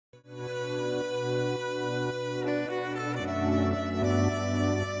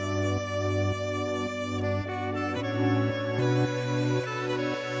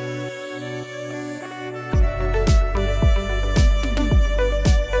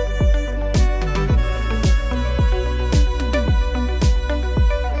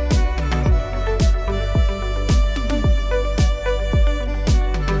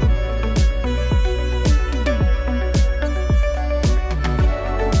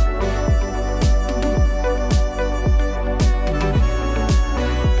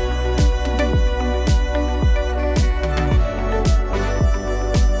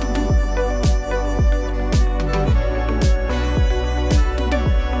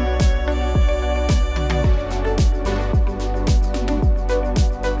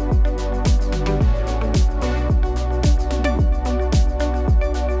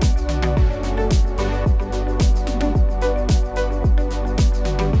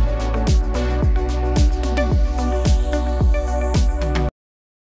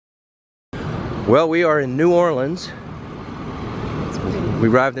Well, we are in New Orleans. We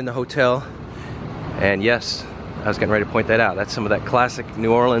arrived in the hotel, and yes, I was getting ready to point that out. That's some of that classic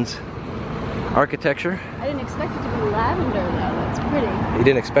New Orleans architecture. I didn't expect it to be lavender though, that's pretty. You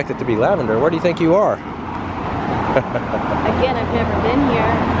didn't expect it to be lavender? Where do you think you are? Again, I've never been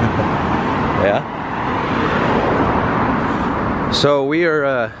here. Yeah? So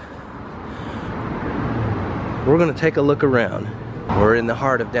we're gonna take a look around. We're in the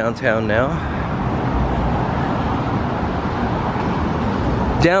heart of downtown now.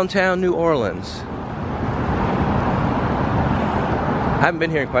 Downtown New Orleans. I haven't been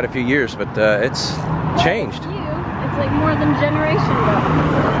here in quite a few years, but it's changed. It's like more than a generation ago.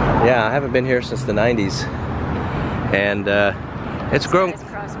 Yeah, I haven't been here since the 90s, and it's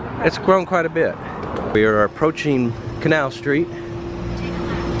grown quite a bit. We are approaching Canal Street,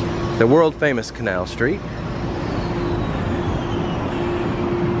 the world famous Canal Street.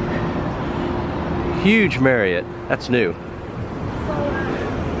 Huge Marriott, that's new.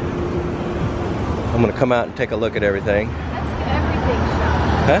 I'm gonna come out and take a look at everything. That's the everything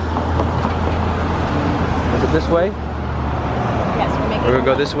shop. Huh? Is it this way? Yes, We're gonna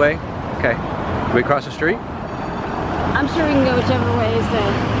go this way? Okay. Can we cross the street? I'm sure we can go whichever way is the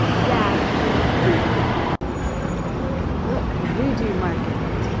Voodoo Market.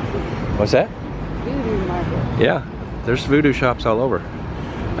 What's that? Voodoo Market. Yeah, there's voodoo shops all over.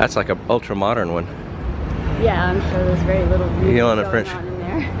 That's like an ultra modern one. Yeah, I'm sure there's very little voodoo on going the French, on in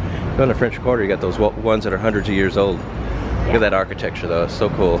there. go in the French Quarter, you got those ones that are hundreds of years old. Look at that architecture though, it's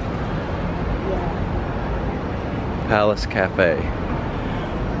so cool. Yeah. Palace Cafe.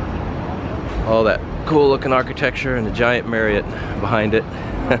 All that cool looking architecture and the giant Marriott behind it.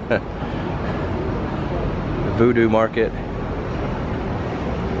 The Voodoo Market.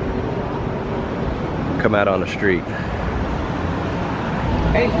 Come out on the street.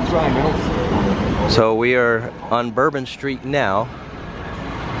 So we are on Bourbon Street now.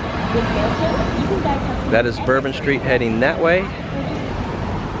 That is Bourbon Street heading that way.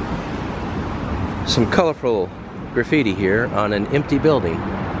 Some colorful graffiti here on an empty building.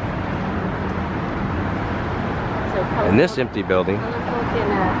 In this empty building. Colorful can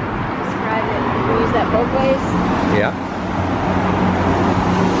describe it. You can use that both ways. Yeah.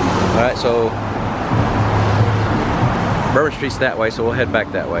 Alright, so Bourbon Street's that way, so we'll head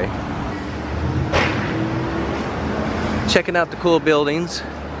back that way. Checking out the cool buildings.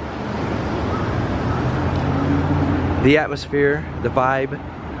 The atmosphere, the vibe.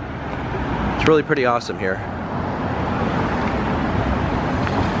 It's really pretty awesome here.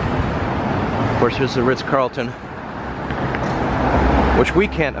 Of course, here's the Ritz-Carlton, which we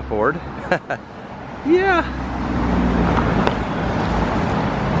can't afford. Yeah.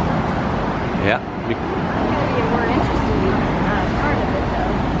 Yeah.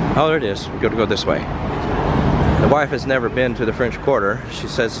 Oh, there it is. We got to go this way. The wife has never been to the French Quarter. She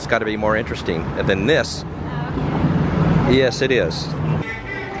says it's got to be more interesting than this. Yes, it is.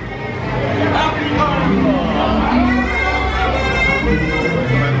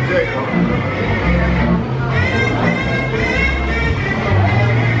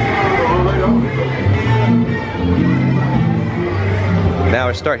 Now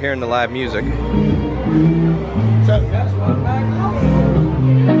we start hearing the live music.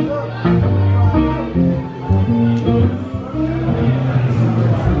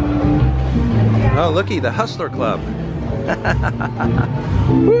 Oh, looky, the Hustler Club.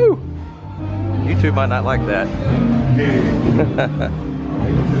 Woo! You two might not like that.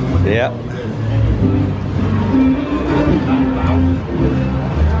 Yeah.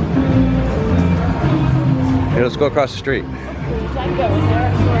 Here, let's go across the street.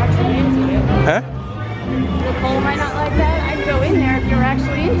 Huh? Nicole might not like that. I'd go in there if you were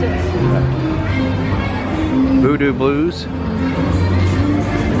actually into it. Voodoo Blues.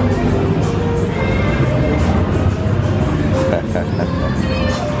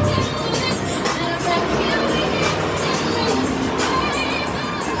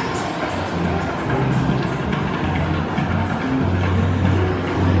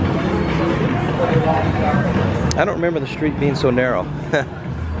 I don't remember the street being so narrow.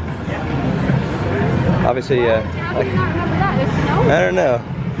 Obviously, How do you not remember that? It's known. I don't know.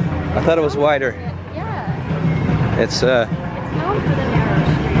 I thought it was wider. Yeah. It's It's known for the narrow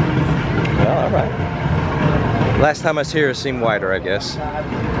streets. well, all right. Last time I was here, it seemed wider, I guess.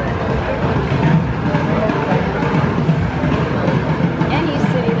 Any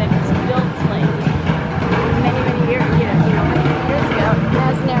city that was built like many years, many years ago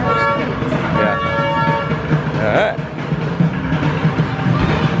has narrow streets. Yeah. All right.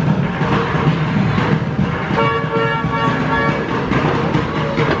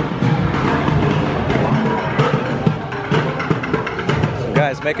 Some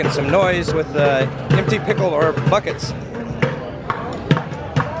guys making some noise with empty pickle or buckets. First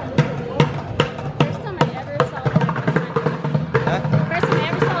time I ever saw that was when Huh? first time I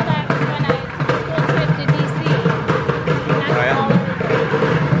ever saw that was when I took a school trip to DC. And that's Oh, yeah? all over the place.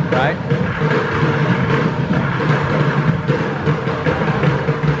 Right?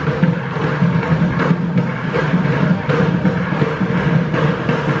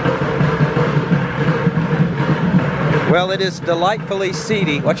 Well, it is delightfully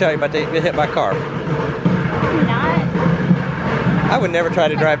seedy. Watch out, you're about to get hit by a car. I'm not. I would never try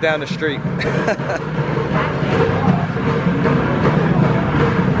to drive down the street.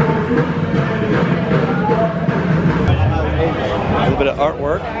 A little bit of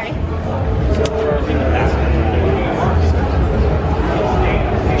artwork.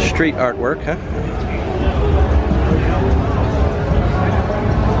 Street artwork, huh?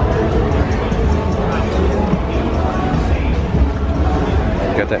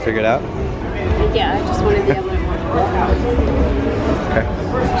 Got that figured out? Yeah, I just want to be able to Okay.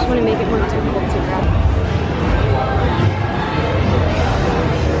 just want to make it more difficult to grab.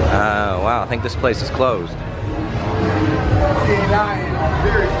 Wow, I think this place is closed.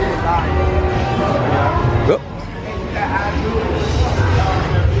 Whoop.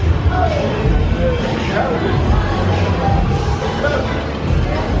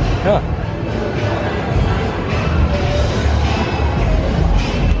 Huh.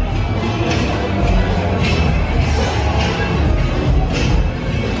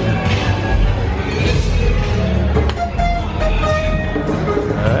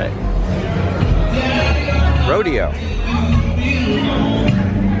 All right. Rodeo.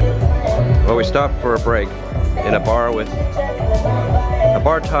 Well, we stopped for a break in a bar with a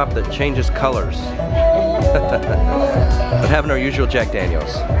bar top that changes colors. But having our usual Jack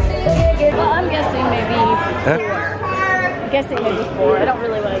Daniels. Well, I'm guessing maybe 4. I'm guessing maybe 4. I don't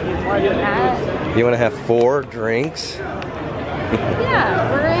really want to do more than that. You want to have 4 drinks?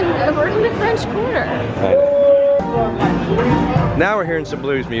 Yeah, we're in the French Quarter. I know. Now we're hearing some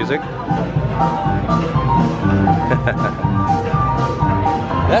blues music.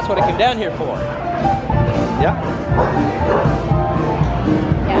 That's what I came down here for. Yeah.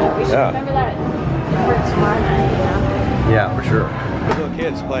 Yeah, we should remember that for tomorrow night, Yeah, for sure. Little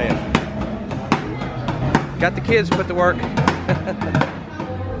kids playing. Got the kids put to work.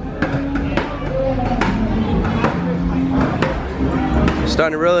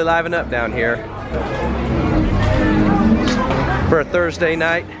 Starting to really liven up down here for a Thursday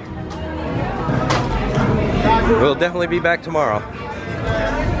night. We'll definitely be back tomorrow.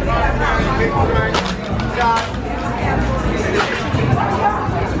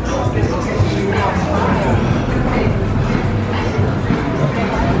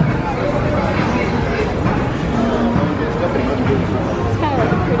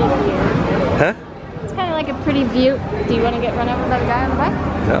 Huh? It's kind of like a pretty view. Do you want to get run over by the guy on the bike?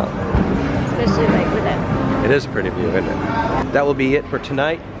 No. Especially like with it. It is a pretty view, isn't it? That will be it for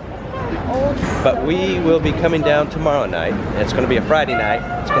tonight. Old. But we will be coming down tomorrow night. It's going to be a Friday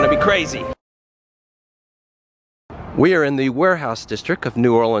night. It's going to be crazy. We are in the warehouse district of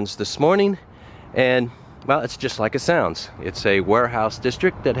New Orleans this morning, and well, it's just like it sounds. It's a warehouse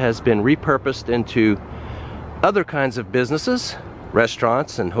district that has been repurposed into other kinds of businesses,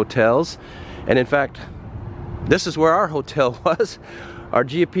 restaurants and hotels. And in fact, this is where our hotel was. Our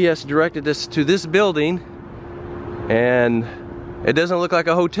GPS directed us to this building, and it doesn't look like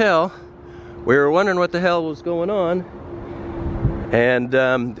a hotel. We were wondering what the hell was going on, and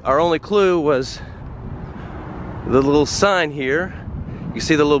our only clue was the little sign here. You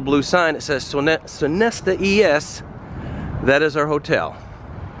see the little blue sign, it says Sonesta ES. That is our hotel.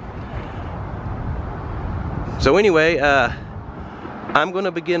 So anyway, I'm going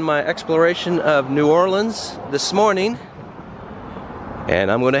to begin my exploration of New Orleans this morning,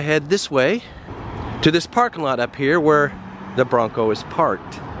 and I'm going to head this way to this parking lot up here where the Bronco is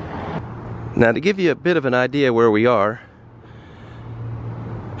parked. Now, to give you a bit of an idea where we are,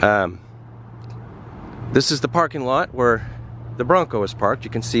 this is the parking lot where the Bronco is parked.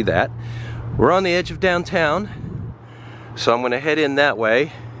 You can see that. We're on the edge of downtown, so I'm going to head in that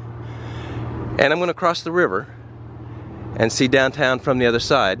way, and I'm going to cross the river and see downtown from the other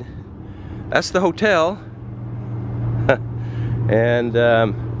side. That's the hotel. And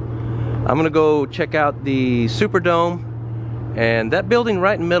I'm going to go check out the Superdome and that building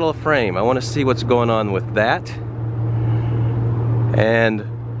right in the middle of frame. I want to see what's going on with that. And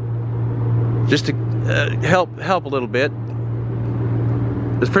just to help a little bit,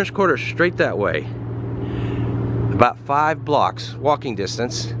 the French Quarter is straight that way. About 5 blocks walking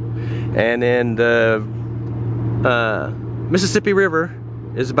distance. And then the Mississippi River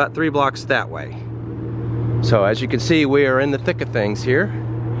is about 3 blocks that way. So as you can see, we are in the thick of things here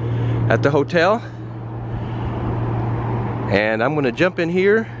at the hotel. And I'm going to jump in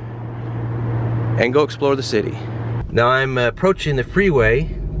here and go explore the city. Now I'm approaching the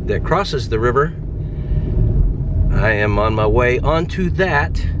freeway that crosses the river. I am on my way onto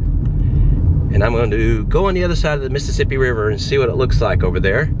that, and I'm going to go on the other side of the Mississippi River and see what it looks like over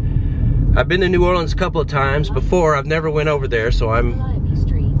there. I've been to New Orleans a couple of times before. I've never went over there, so I'm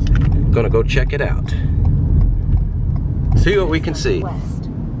going to go check it out. See what we can see.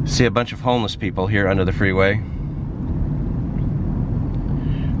 See a bunch of homeless people here under the freeway.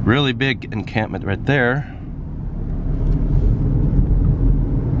 Really big encampment right there.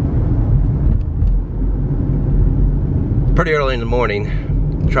 Pretty early in the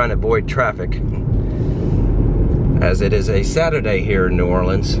morning, trying to avoid traffic, as it is a Saturday here in New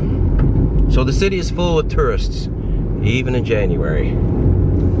Orleans. So the city is full of tourists, even in January.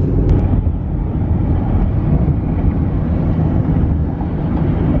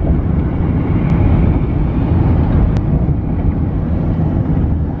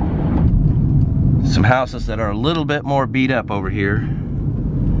 Some houses that are a little bit more beat up over here.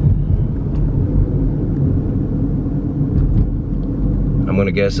 I'm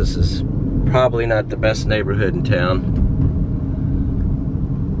gonna guess this is probably not the best neighborhood in town.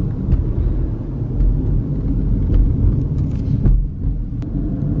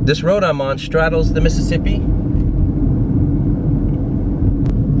 This road I'm on straddles the Mississippi.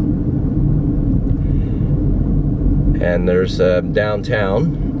 And there's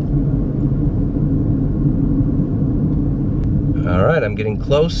downtown. All right, I'm getting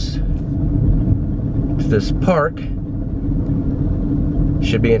close to this park.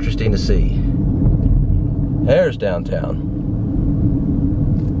 Should be interesting to see. There's downtown.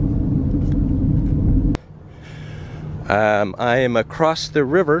 I am across the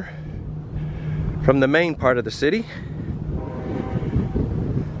river from the main part of the city.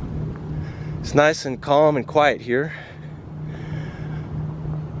 It's nice and calm and quiet here.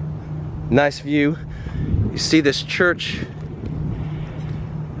 Nice view. You see this church.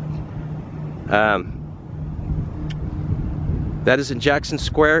 That is in Jackson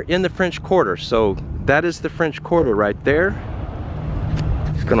Square in the French Quarter. So that is the French Quarter right there.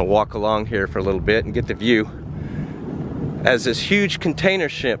 Just gonna walk along here for a little bit and get the view as this huge container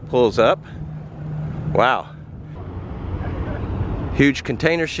ship pulls up. Wow. Huge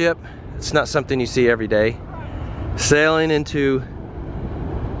container ship. It's not something you see every day. Sailing into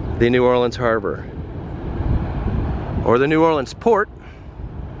the New Orleans harbor. Or the New Orleans port.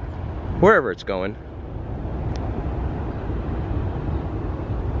 Wherever it's going.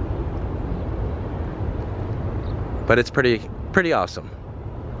 But it's pretty awesome.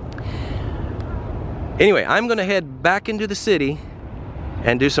 Anyway, I'm gonna head back into the city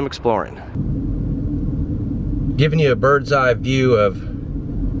and do some exploring. Giving you a bird's eye view of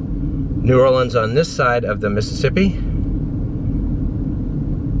New Orleans on this side of the Mississippi.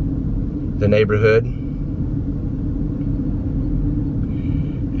 The neighborhood.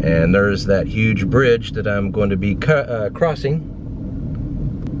 And there's that huge bridge that I'm going to be crossing.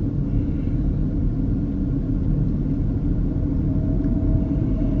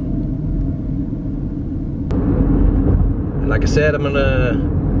 And like I said, I'm gonna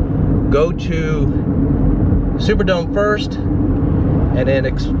go to Superdome first and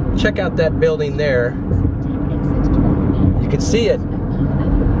then check out that building there. You can see it.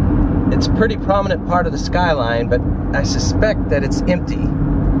 It's a pretty prominent part of the skyline, but I suspect that it's empty.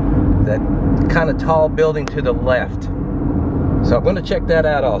 That kind of tall building to the left. So I'm going to check that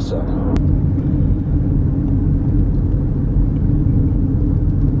out also.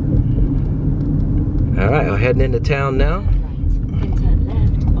 Alright, I'm heading into town now. Then turn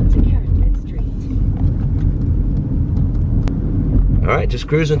left onto Carrotlet Street. Alright, just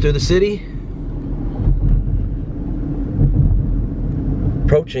cruising through the city.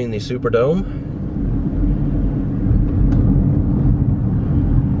 Approaching the Superdome.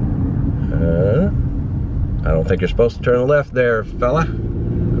 I don't think you're supposed to turn left there, fella.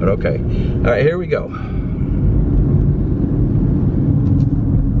 But okay. Alright, here we go.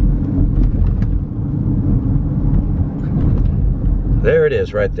 There it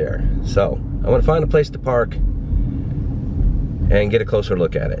is right there. So, I'm going to find a place to park and get a closer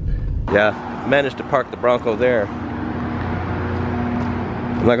look at it. Yeah, managed to park the Bronco there.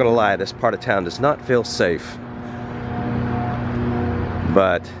 I'm not going to lie, this part of town does not feel safe.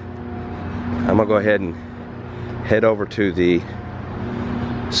 But I'm going to go ahead and head over to the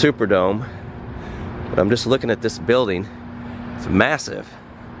Superdome. But I'm just looking at this building. It's massive.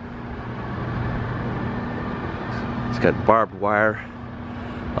 It's got barbed wire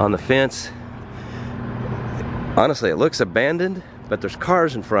on the fence. Honestly, it looks abandoned, but there's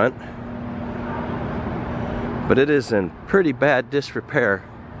cars in front. But it is in pretty bad disrepair.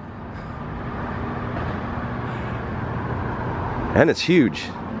 And it's huge.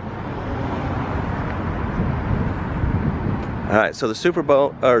 Alright, so the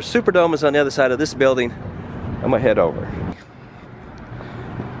Superdome is on the other side of this building. I'm gonna head over.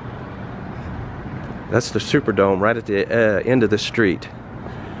 That's the Superdome right at the end of the street.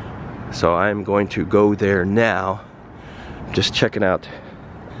 So I'm going to go there now. Just checking out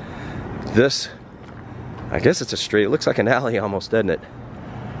this. I guess it's a street. It looks like an alley almost, doesn't it?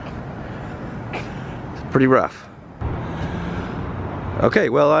 It's pretty rough. Okay,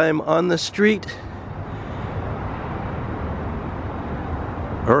 well, I'm on the street.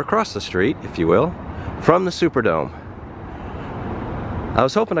 Or across the street, if you will, from the Superdome. I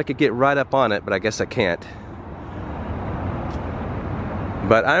was hoping I could get right up on it, but I guess I can't.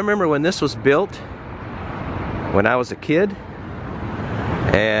 But I remember when this was built, when I was a kid,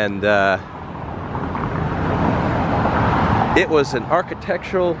 and it was an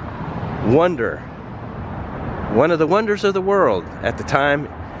architectural wonder. One of the wonders of the world at the time.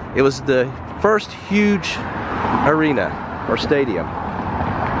 It was the first huge arena or stadium.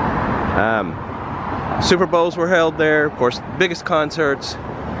 Super Bowls were held there, of course, biggest concerts.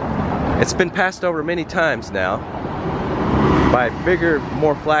 It's been passed over many times now by bigger,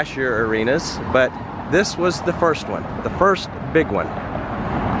 more flashier arenas, but this was the first one, the first big one.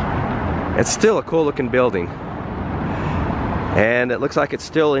 It's still a cool looking building, and it looks like it's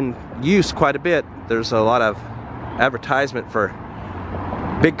still in use quite a bit. There's a lot of advertisement for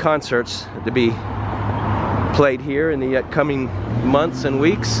big concerts to be played here in the upcoming months and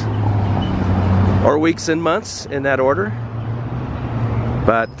weeks, or weeks and months in that order.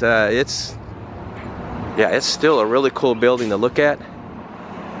 But it's still a really cool building to look at.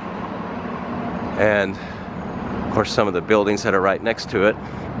 And of course some of the buildings that are right next to it.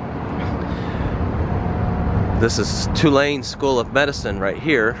 This is Tulane School of Medicine right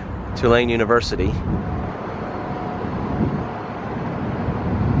here, Tulane University.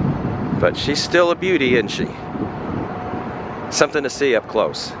 But she's still a beauty, isn't she? Something to see up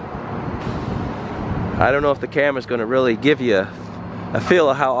close. I don't know if the camera's going to really give you a feel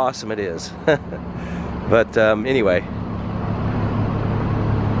of how awesome it is. But anyway,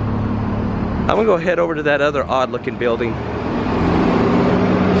 I'm going to go head over to that other odd looking building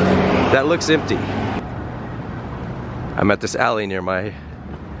that looks empty. I'm at this alley near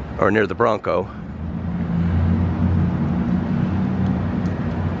near the Bronco.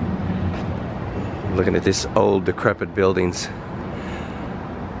 Looking at these old decrepit buildings.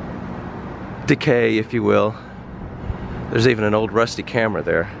 Decay, if you will. There's even an old rusty camera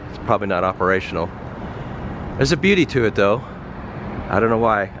there. It's probably not operational. There's a beauty to it though. I don't know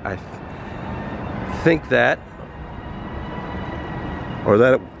why I think that, or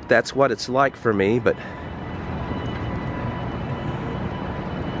that's what it's like for me, but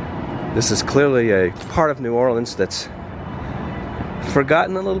this is clearly a part of New Orleans that's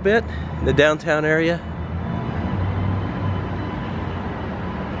forgotten a little bit, in the downtown area.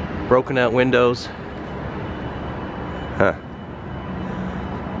 Broken out windows. Huh.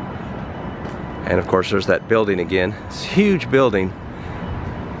 And of course there's that building again. It's a huge building,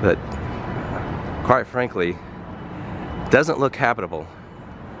 but quite frankly, doesn't look habitable.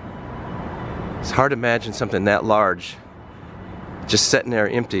 It's hard to imagine something that large just sitting there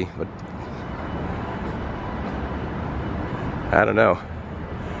empty, but I don't know.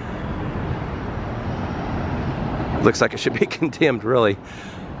 Looks like it should be condemned, really.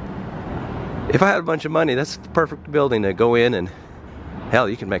 If I had a bunch of money, that's the perfect building to go in, and hell,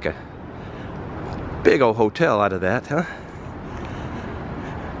 you can make a big old hotel out of that, huh?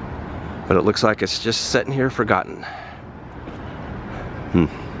 But it looks like it's just sitting here forgotten.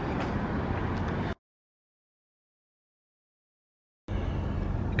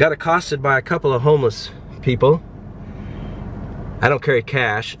 Got accosted by a couple of homeless people. I don't carry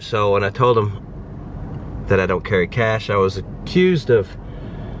cash, so when I told them that I don't carry cash, I was accused of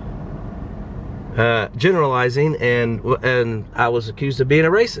generalizing, and I was accused of being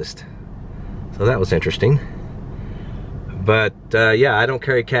a racist. So that was interesting. But yeah, I don't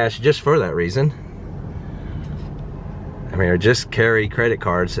carry cash just for that reason. I mean, I just carry credit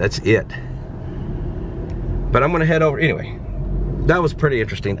cards, that's it. But I'm gonna head over, anyway, that was pretty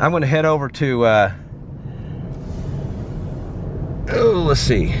interesting. I'm gonna head over to, oh, let's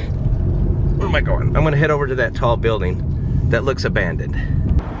see. Where am I going? I'm gonna head over to that tall building that looks abandoned.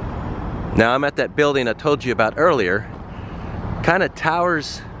 Now I'm at that building I told you about earlier. Kind of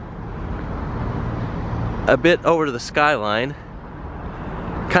towers a bit over to the skyline,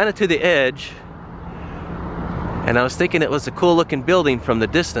 kind of to the edge. And I was thinking it was a cool looking building from the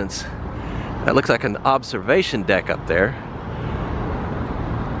distance. That looks like an observation deck up there.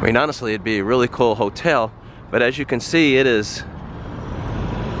 I mean, honestly, it'd be a really cool hotel, but as you can see, it is,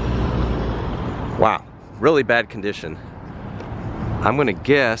 wow, really bad condition. I'm gonna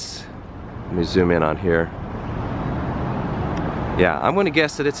guess, let me zoom in on here. Yeah, I'm gonna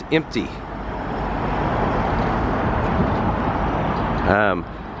guess that it's empty.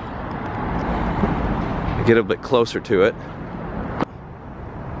 Get a bit closer to it.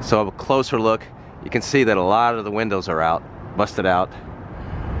 So a closer look, you can see that a lot of the windows are out, busted out.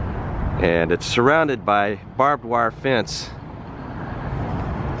 And it's surrounded by barbed wire fence.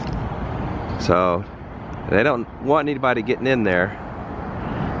 So they don't want anybody getting in there.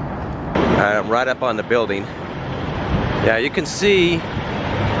 Right up on the building. Yeah, you can see,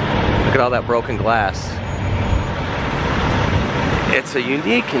 look at all that broken glass. It's a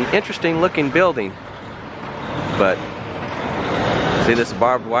unique and interesting looking building. But see this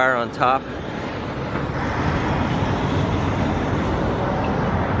barbed wire on top?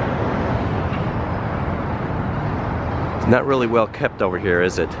 It's not really well kept over here,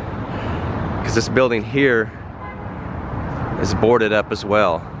 is it? Because this building here is boarded up as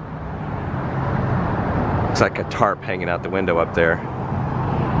well. Looks like a tarp hanging out the window up there.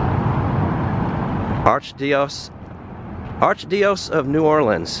 Archdiocese of New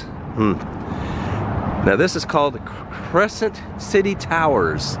Orleans. Now this is called the Crescent City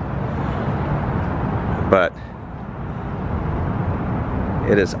Towers, but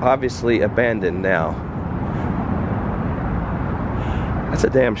it is obviously abandoned now. That's a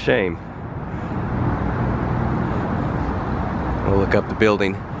damn shame. I'll look up the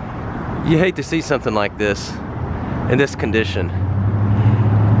building. You hate to see something like this in this condition.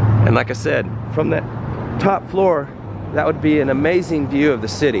 And like I said, from that top floor, that would be an amazing view of the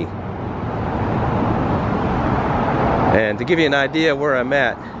city. And to give you an idea where I'm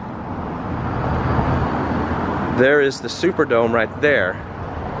at, there is the Superdome right there.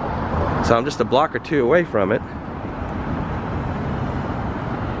 So I'm just a block or two away from it.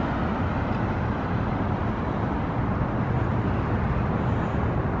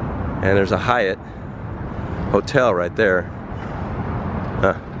 And there's a Hyatt hotel right there.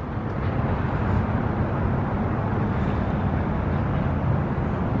 Huh.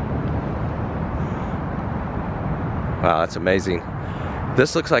 Wow, that's amazing.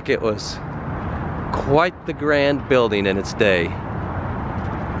 This looks like it was quite the grand building in its day.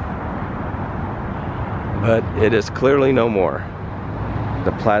 But it is clearly no more.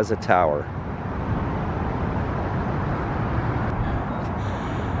 The Plaza Tower.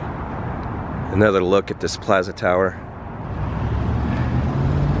 Another look at this Plaza Tower.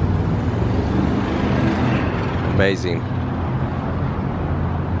 Amazing.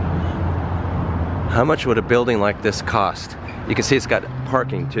 How much would a building like this cost? You can see it's got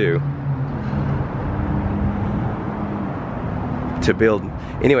parking too. To build.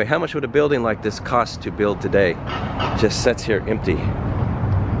 Anyway, how much would a building like this cost to build today? Just sits here empty.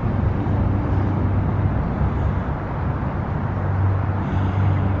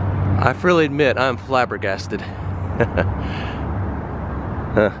 I freely admit I'm flabbergasted.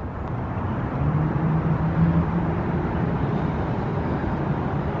 Huh.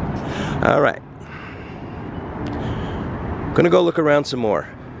 All right. Gonna go look around some more.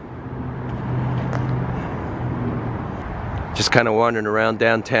 Just kind of wandering around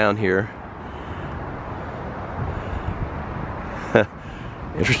downtown here.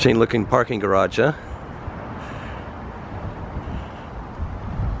 Interesting looking parking garage, huh?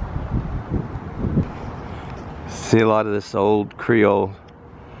 See a lot of this old Creole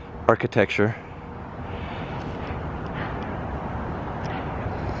architecture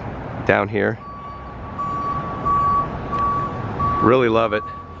down here. Really love it.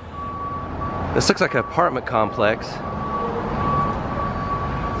 This looks like an apartment complex.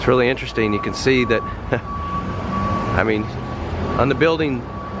 It's really interesting. You can see that I mean, on the building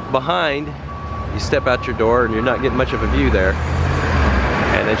behind, you step out your door and you're not getting much of a view there.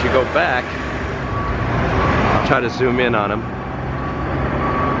 And as you go back, I'll try to zoom in on them.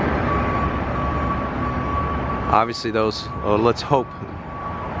 Obviously those, well, let's hope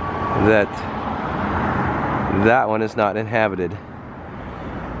that that one is not inhabited.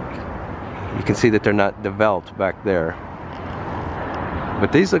 You can see that they're not developed back there.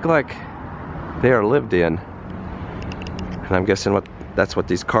 But these look like they are lived in. And I'm guessing that's what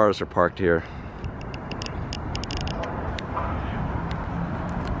these cars are parked here.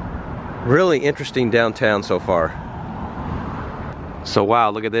 Really interesting downtown so far. So wow,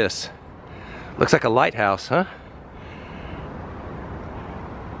 look at this. Looks like a lighthouse, huh?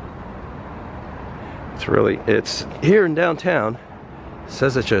 It's here in downtown. It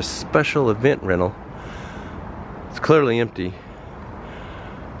says it's a special event rental. It's clearly empty.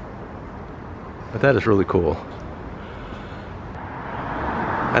 But that is really cool.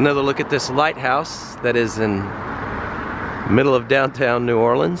 Another look at this lighthouse that is in the middle of downtown New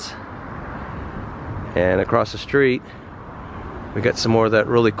Orleans. And across the street, we got some more of that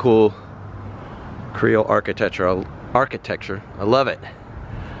really cool Creole architecture. I love it.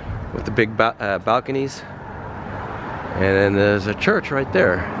 With the big balconies. And then there's a church right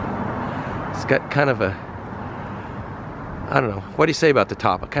there. It's got kind of a, I don't know, what do you say about the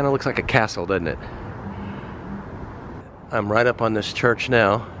top? It kind of looks like a castle, doesn't it? I'm right up on this church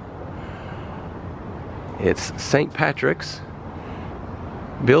now. It's St. Patrick's,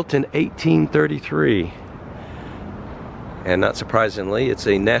 built in 1833. And not surprisingly, it's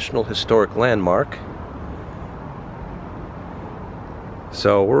a National Historic Landmark.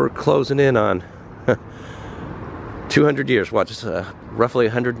 So we're closing in on 200 years. What, just roughly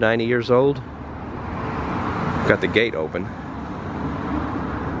 190 years old? Got the gate open.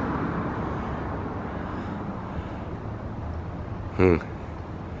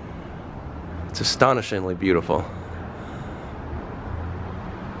 It's astonishingly beautiful.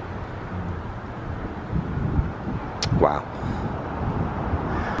 Wow.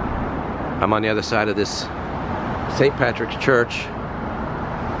 I'm on the other side of this St. Patrick's Church.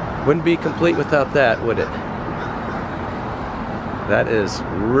 Wouldn't be complete without that, would it? That is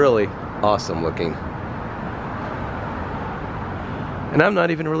really awesome looking. And I'm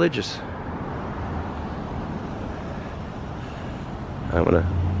not even religious. I'm gonna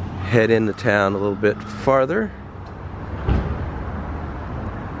head into town a little bit farther.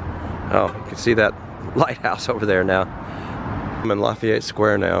 Oh, you can see that lighthouse over there now. I'm in Lafayette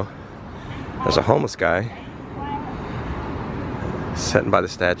Square now. There's a homeless guy sitting by the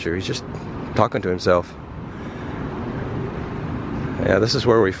statue. He's just talking to himself. Yeah, this is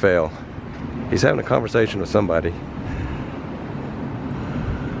where we fail. He's having a conversation with somebody.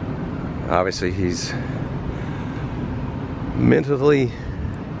 Obviously he's mentally,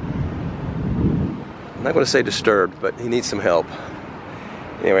 I'm not going to say disturbed, but he needs some help.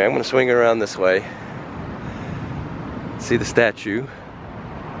 Anyway, I'm going to swing around this way. See the statue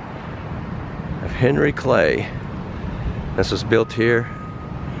of Henry Clay. This was built here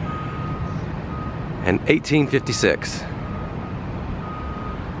in 1856.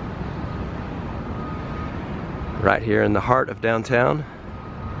 Right here in the heart of downtown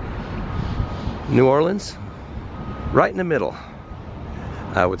New Orleans. Right in the middle,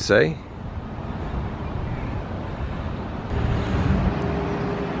 I would say.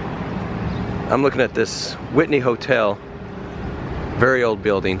 I'm looking at this Whitney Hotel, very old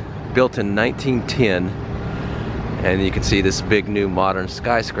building, built in 1910, and you can see this big new modern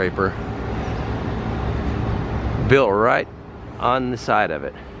skyscraper built right on the side of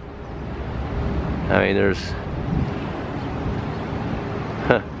it. I mean, there's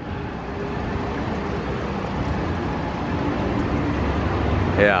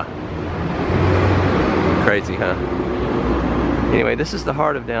yeah. Crazy, huh? Anyway, this is the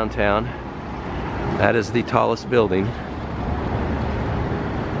heart of downtown. That is the tallest building.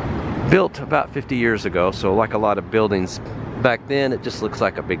 Built about 50 years ago, so like a lot of buildings back then, it just looks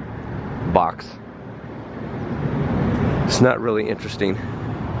like a big box. It's not really interesting,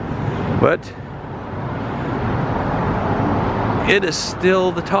 but it is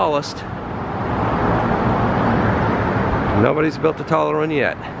still the tallest. Nobody's built a taller one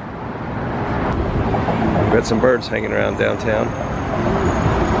yet. We've got some birds hanging around downtown.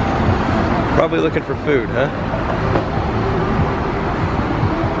 Probably looking for food, huh?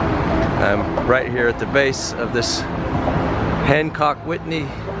 I'm right here at the base of this Hancock Whitney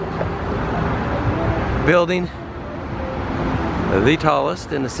building, the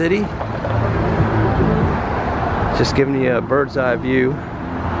tallest in the city. Just giving you a bird's eye view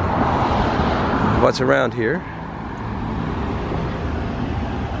of what's around here.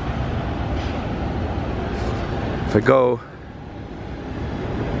 If I go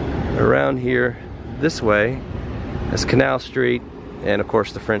around here this way, that's Canal Street and of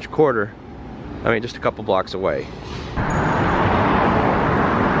course the French Quarter. I mean, just a couple blocks away.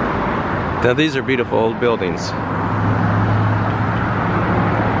 Now these are beautiful old buildings.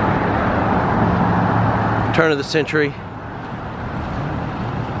 Turn of the century.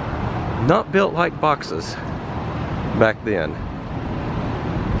 Not built like boxes back then.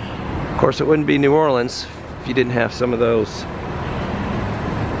 Of course, it wouldn't be New Orleans if you didn't have some of those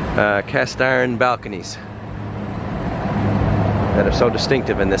cast iron balconies that are so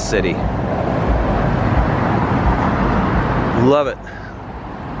distinctive in this city. Love it.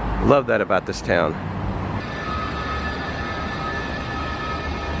 Love that about this town.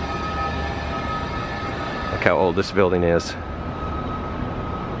 Look how old this building is.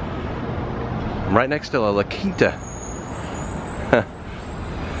 I'm right next to La Quinta.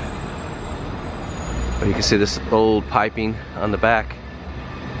 You can see this old piping on the back.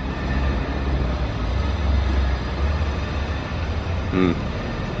 I'm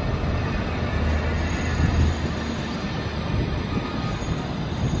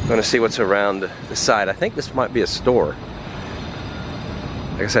going to see what's around the side. I think this might be a store.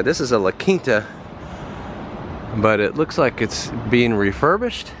 Like I said, this is a La Quinta, but it looks like it's being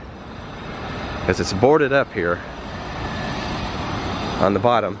refurbished because it's boarded up here on the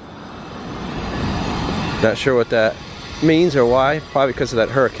bottom. Not sure what that means or why. Probably because of that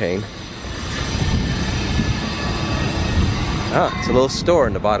hurricane. Ah, it's a little store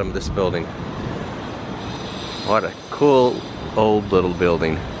in the bottom of this building. What a cool old little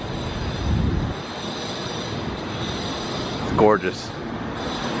building. It's gorgeous.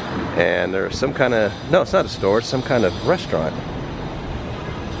 And there's some kind of, no, it's not a store, it's some kind of restaurant.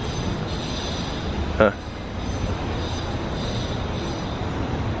 Huh.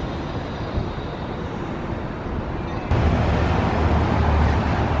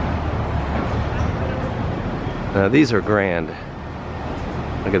 Now these are grand.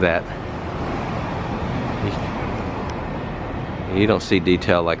 Look at that. You don't see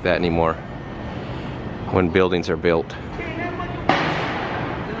detail like that anymore when buildings are built.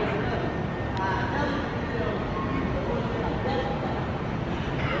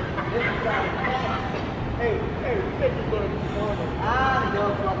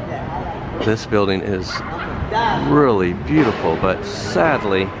 This building is really beautiful, but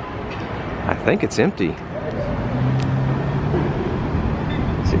sadly, I think it's empty.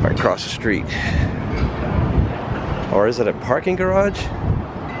 Let's see if I can cross the street. Or is it a parking garage?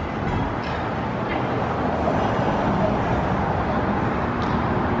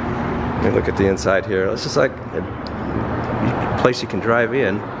 Let me look at the inside here. This is like a place you can drive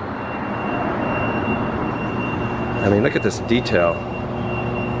in. I mean, look at this detail.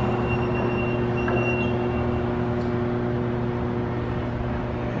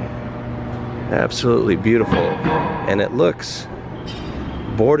 Absolutely beautiful. And it looks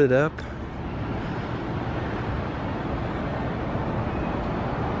boarded up.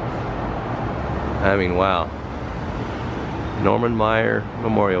 I mean, wow. Norman Meyer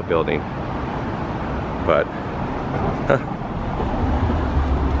Memorial Building. But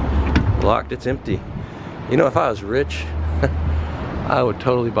locked, it's empty. You know, if I was rich, I would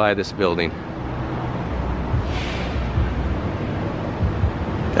totally buy this building.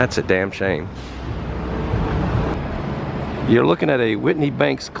 That's a damn shame. You're looking at a Whitney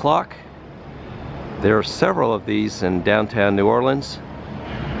Banks clock. There are several of these in downtown New Orleans.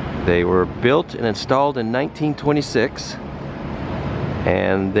 They were built and installed in 1926,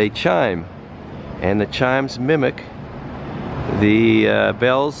 and they chime, and the chimes mimic the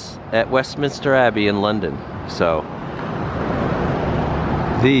bells at Westminster Abbey in London. So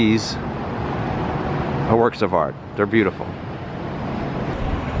these are works of art. They're beautiful.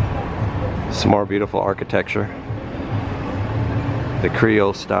 Some more beautiful architecture. The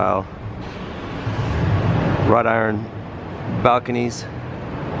Creole style. Wrought iron balconies.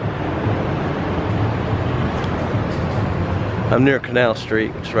 I'm near Canal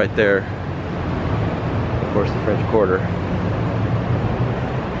Street, which is right there. Of course, the French Quarter.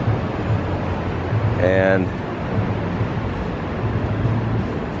 And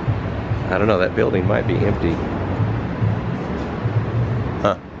I don't know, that building might be empty.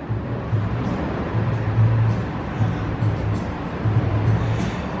 Huh.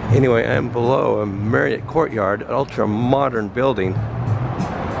 Anyway, I am below a Marriott Courtyard, an ultra modern building,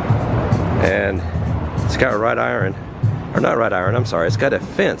 and it's got wrought iron, or not wrought iron, I'm sorry, it's got a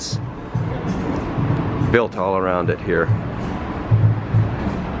fence built all around it here.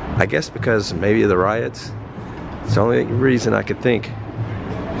 I guess because maybe of the riots. It's the only reason I could think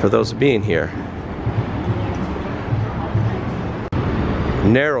for those being here.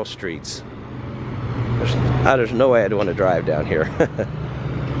 Narrow streets. There's no way I'd want to drive down here.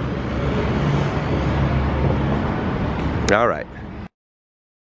 All right.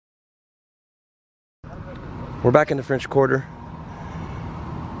 We're back in the French Quarter,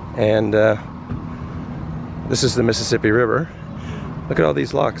 and this is the Mississippi River. Look at all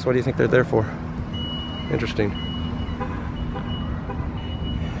these locks. What do you think they're there for? Interesting.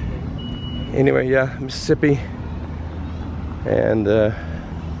 Anyway, yeah, Mississippi, and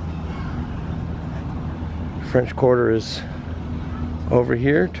French Quarter is over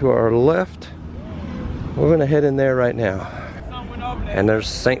here to our left. We're gonna head in there right now. And there's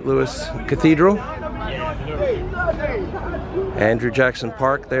St. Louis Cathedral. Andrew Jackson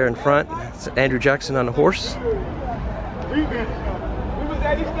Park there in front. It's Andrew Jackson on a horse.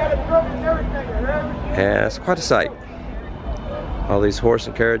 And it's quite a sight. All these horse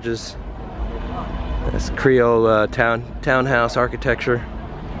and carriages. This Creole townhouse architecture.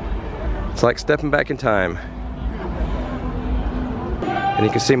 It's like stepping back in time. And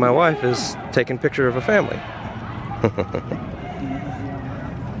you can see my wife is taking a picture of a family.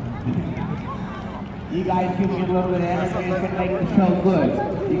 You guys give me a little bit of energy, it's going to make the show good.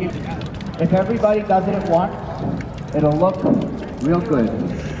 If everybody does it at once, it'll look real good.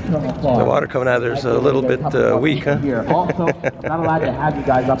 The water coming out of there's a little bit weak, huh? Also, I'm not allowed to have you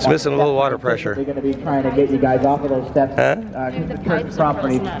guys up. It's missing a little water pressure. They're going to be trying to get you guys off of those steps. The Church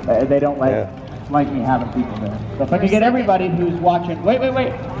property, they don't like me having people there. So if I can get everybody who's watching, wait,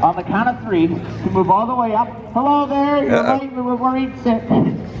 on the count of 3, to move all the way up. Hello there, you're late, we're worried sick.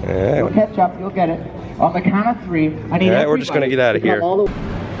 You'll catch up, you'll get it. On the count of 3, I need we're just going to get out of here. Wow,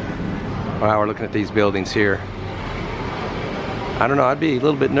 we're looking at these buildings here. I don't know, I'd be a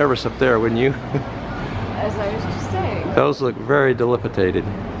little bit nervous up there, wouldn't you? As I was just saying. Those look very dilapidated.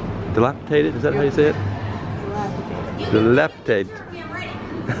 Dilapidated, is that how you say it? Dilapidated.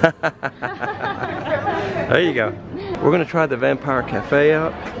 There you go. We're going to try the Vampire Cafe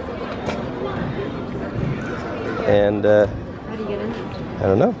out. And How do you get in? I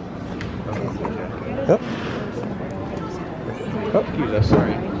don't know. Oh. Oh, excuse us,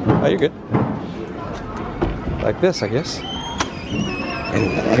 sorry. Oh, you're good. Like this, I guess.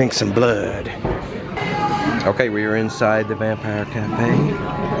 And drink some blood. Okay, we are inside the Vampire Cafe.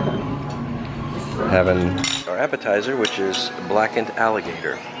 Having our appetizer, which is blackened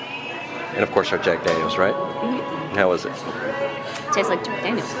alligator. And of course our Jack Daniels, right? Mm-hmm. How is it? Tastes like Jack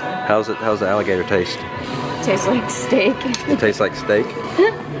Daniels. How's the alligator taste? Tastes like steak. It tastes like steak?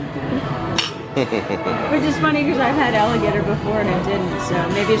 Which is funny because I've had alligator before and it didn't, so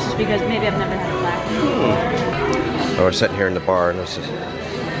maybe it's just because maybe I've never had a blackened. Oh, we're sitting here in the bar and this is...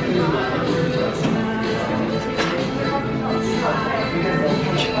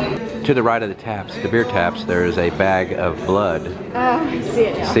 To the right of the taps, the beer taps, there is a bag of blood. Oh, I see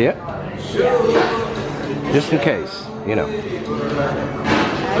it now. See it? Yeah. Just in case, you know. I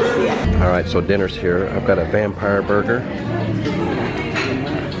see it. Alright, so dinner's here. I've got a vampire burger.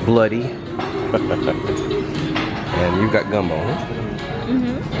 Bloody. And you've got gumbo, huh?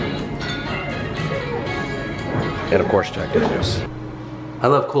 Mm-hmm. And of course Jack Daniels. I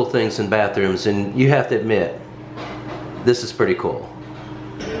love cool things in bathrooms, and you have to admit, this is pretty cool.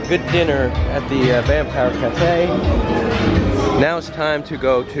 Good dinner at the Vampire Cafe. Now it's time to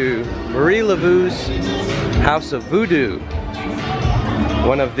go to Marie Laveau's House of Voodoo,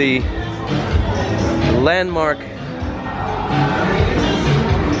 one of the landmark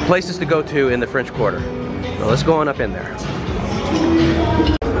places to go to in the French Quarter. So let's go on up in there.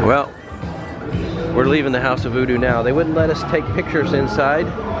 Well, we're leaving the House of Voodoo now. They wouldn't let us take pictures inside,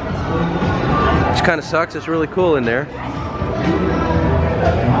 which kind of sucks. It's really cool in there.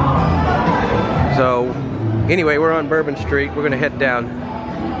 So anyway, we're on Bourbon Street. We're gonna head down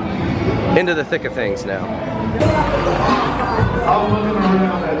into the thick of things now.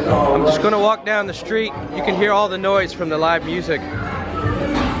 I'm just gonna walk down the street. You can hear all the noise from the live music.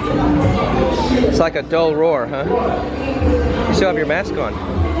 It's like a dull roar, huh? You still have your mask on. I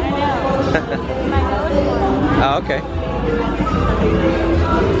know. Oh, okay.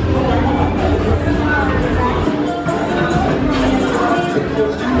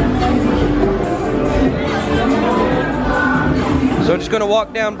 So I'm just gonna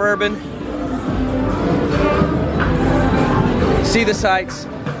walk down Bourbon, see the sights,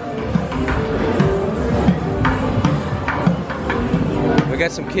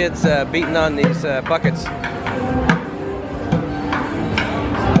 got some kids beating on these buckets.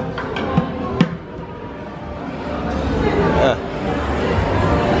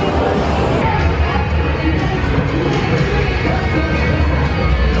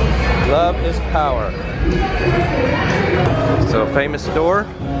 Love is power. So, famous store.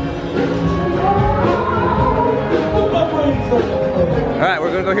 Alright,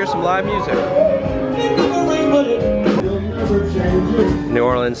 we're gonna go hear some live music. New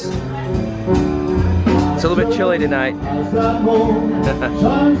Orleans. It's a little bit chilly tonight. We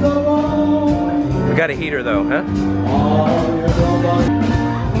got a heater though, huh?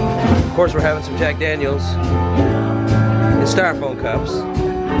 Of course, we're having some Jack Daniels in styrofoam cups.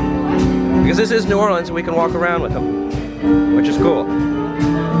 Because this is New Orleans and we can walk around with them, which is cool.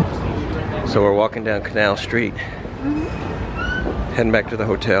 So we're walking down Canal Street, heading back to the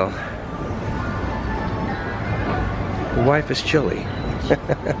hotel. Your wife is chilly. What?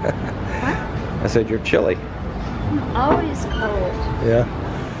 I said you're chilly. I'm always cold. Yeah.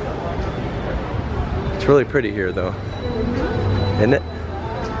 It's really pretty here though. Isn't it?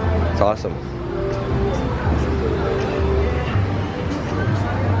 It's awesome.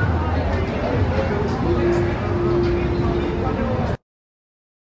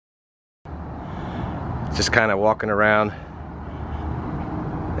 Just kind of walking around,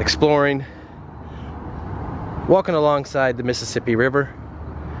 exploring, walking alongside the Mississippi River.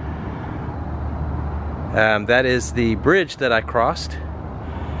 That is the bridge that I crossed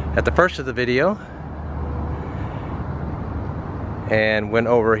at the first of the video, and went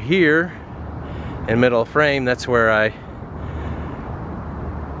over here in middle frame. That's where I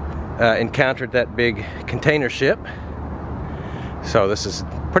encountered that big container ship. So this is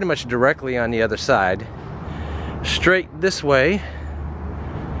pretty much directly on the other side. Straight this way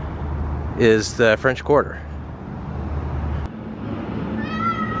is the French Quarter.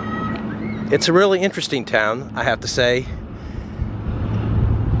 It's a really interesting town, I have to say.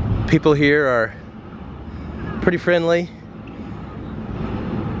 People here are pretty friendly.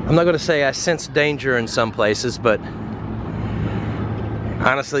 I'm not going to say I sense danger in some places, but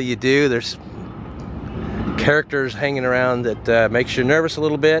honestly you do. There's characters hanging around that makes you nervous a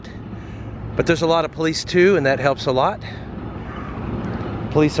little bit. But there's a lot of police too, and that helps a lot.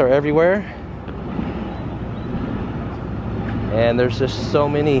 Police are everywhere. And there's just so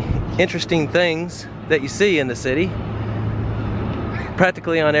many interesting things that you see in the city,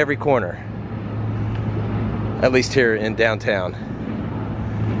 practically on every corner, at least here in downtown.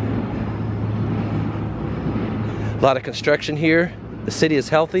 A lot of construction here. The city is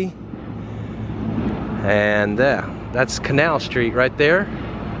healthy. And that's Canal Street right there,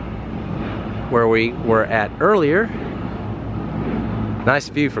 where we were at earlier. Nice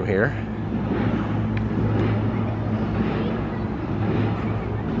view from here.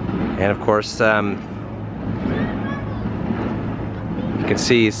 And of course, you can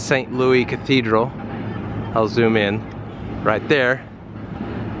see St. Louis Cathedral. I'll zoom in right there,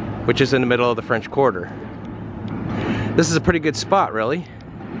 which is in the middle of the French Quarter. This is a pretty good spot, really.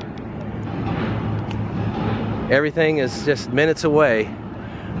 Everything is just minutes away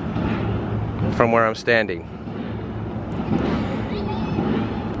from where I'm standing.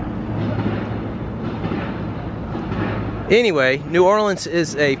 Anyway, New Orleans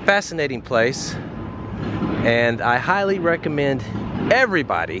is a fascinating place, and I highly recommend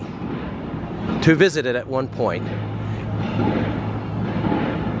everybody to visit it at one point,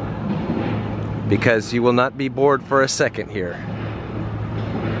 because you will not be bored for a second here.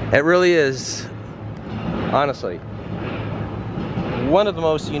 It really is, honestly, one of the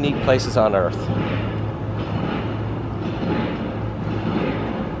most unique places on earth.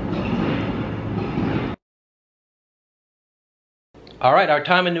 All right, our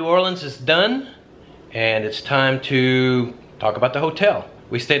time in New Orleans is done, and it's time to talk about the hotel.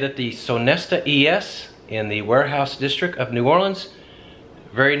 We stayed at the Sonesta ES in the Warehouse District of New Orleans,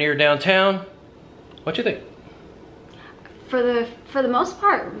 very near downtown. What do you think? For the most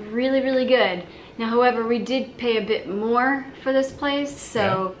part, really, really good. Now, however, we did pay a bit more for this place,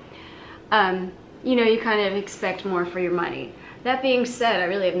 so you know, you kind of expect more for your money. That being said, I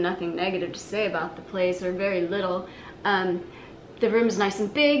really have nothing negative to say about the place, or very little. The room is nice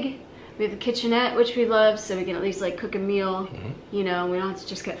and big. We have a kitchenette, which we love, so we can at least like cook a meal. You know, we don't have to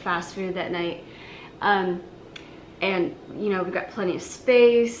just get fast food that night. And you know, we've got plenty of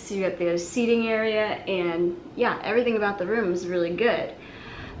space. You got the seating area, and yeah, everything about the room is really good.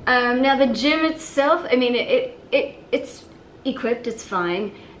 Now the gym itself, I mean, it's equipped, it's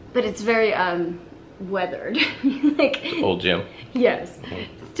fine, but it's very weathered. Like, Old gym. Yes,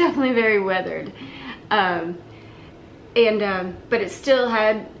 it's definitely very weathered. And but it still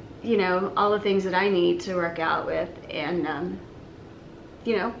had, you know, all the things that I need to work out with, and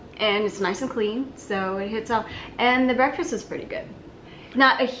you know, and it's nice and clean, so it hits all. And the breakfast is pretty good.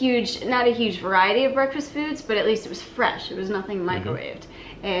 Not a huge variety of breakfast foods, but at least it was fresh. It was nothing microwaved.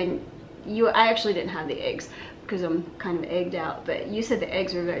 And I actually didn't have the eggs because I'm kind of egged out, but you said the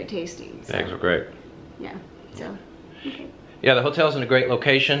eggs were very tasty. So. The eggs were great. Yeah, so, okay. Yeah, the hotel's in a great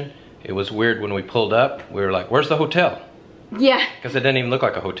location. It was weird when we pulled up. We were like, where's the hotel? Yeah. Because it didn't even look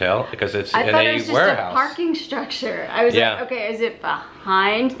like a hotel, because it's I in thought it a was just warehouse. a parking structure. I was like, okay, is it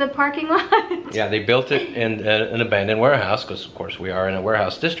behind the parking lot? Yeah, they built it in an abandoned warehouse, because of course we are in a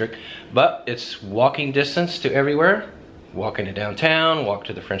warehouse district, but it's walking distance to everywhere. Walk into downtown, walk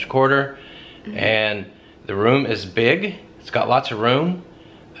to the French Quarter, and the room is big. It's got lots of room.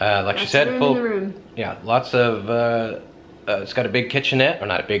 Like she said, room in the room. Yeah, lots of. It's got a big kitchenette, or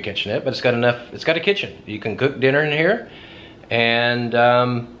not a big kitchenette, but it's got enough. It's got a kitchen. You can cook dinner in here, and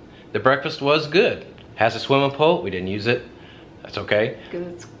the breakfast was good. Has a swimming pool. We didn't use it. That's okay. Because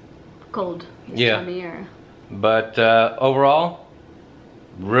it's cold this time of year. But overall,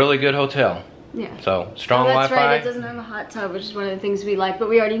 really good hotel. Yeah. So strong that's Wi-Fi. Right. It doesn't have a hot tub, which is one of the things we like. But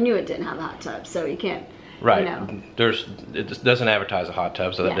we already knew it didn't have a hot tub, so you can't. Right. You know. It doesn't advertise a hot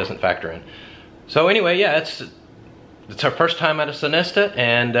tub, so that Yeah. doesn't factor in. So anyway, yeah, it's our first time at a Sonesta,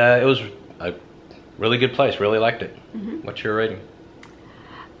 and it was a really good place. Really liked it. What's your rating?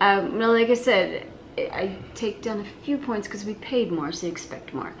 Well, like I said, I take down a few points because we paid more, so you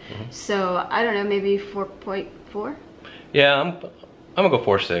expect more. So I don't know, maybe 4.4. Yeah, I'm gonna go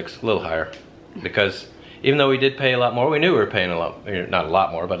 4.6, a little higher, because even though we did pay a lot more, we knew we were paying a lot, not a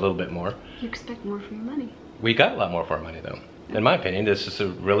lot more, but a little bit more. You expect more for your money. We got a lot more for our money, though. In my opinion, this is a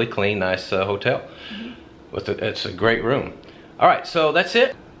really clean, nice hotel. It's a great room. All right, so that's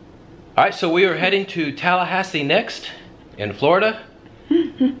it. All right, so we are heading to Tallahassee next, in Florida,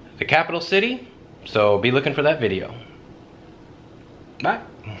 the capital city. So be looking for that video. Bye.